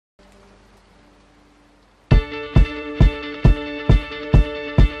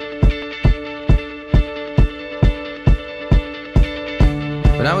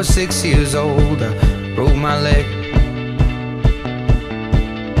was 6 years old, I broke my leg.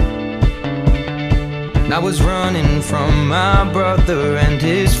 And I was running from my brother and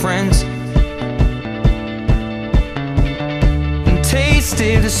his friends, and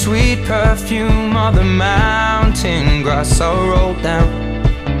tasted the sweet perfume of the mountain grass I rolled down.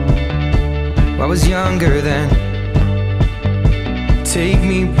 I was younger then. Take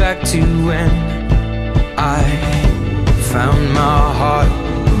me back to when I found my heart,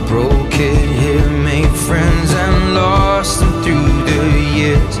 broke it here, made friends and lost them through the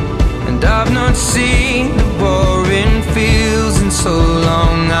years. And I've not seen the boring fields in so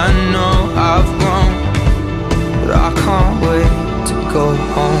long. I know I've grown, but I can't wait to go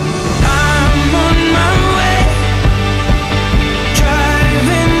home. I'm on my way,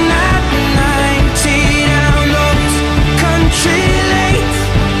 driving at 90 down those country lanes,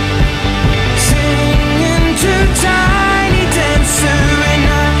 singing to Tiny Dancer, and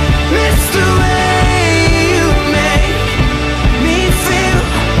I miss the way you make me feel.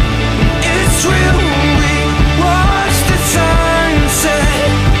 It's real. We watch the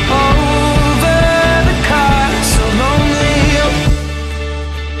sunset over the castle lonely hill.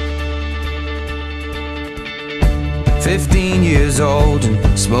 15 years old and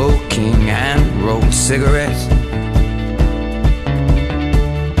smoking and rolled cigarettes,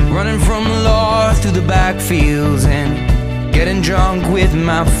 running from the law through the backfields and getting drunk with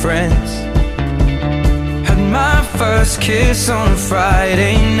my friends. Had my first kiss on a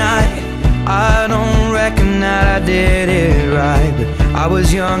Friday night. I don't reckon that I did it right, but I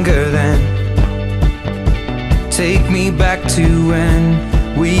was younger then. Take me back to when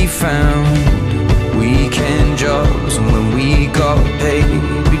we found weekend jobs, and when we got paid,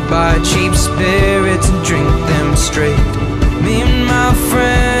 we'd buy cheap spirits and drink them straight. Me and my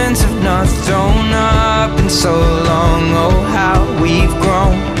friends have not thrown up in so long. Oh, how we've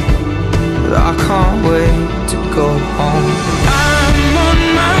grown, but I can't wait to go home. I'm on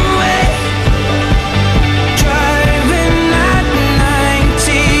my way, driving at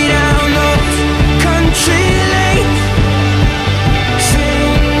 90 down those country lanes,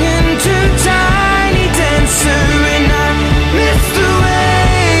 singing to Tiny Dancer, and I miss the way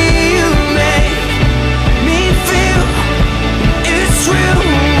you make me feel. It's real.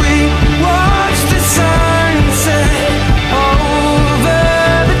 We watch the sunset over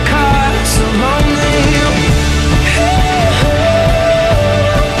the castle lonely hill.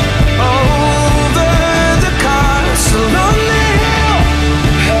 Over the castle lonely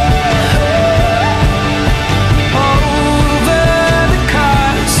hill. Over the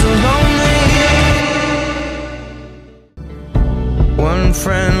castle lonely hill. One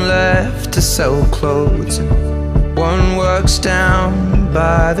friend left to sell clothes, and one works down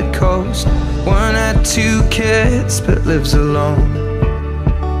by the coast. One had 2 kids but lives alone.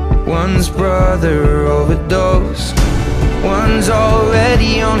 One's brother overdosed. One's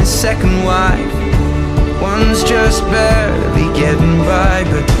already on his second wife. One's just barely getting by.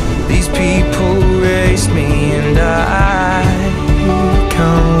 But these people raised me, and I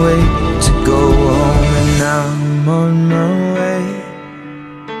can't wait to go home. And I'm on my way.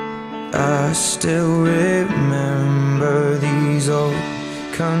 I still remember these old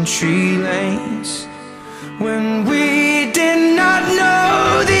country lanes when we did not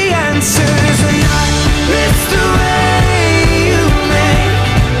know the answers, and I missed the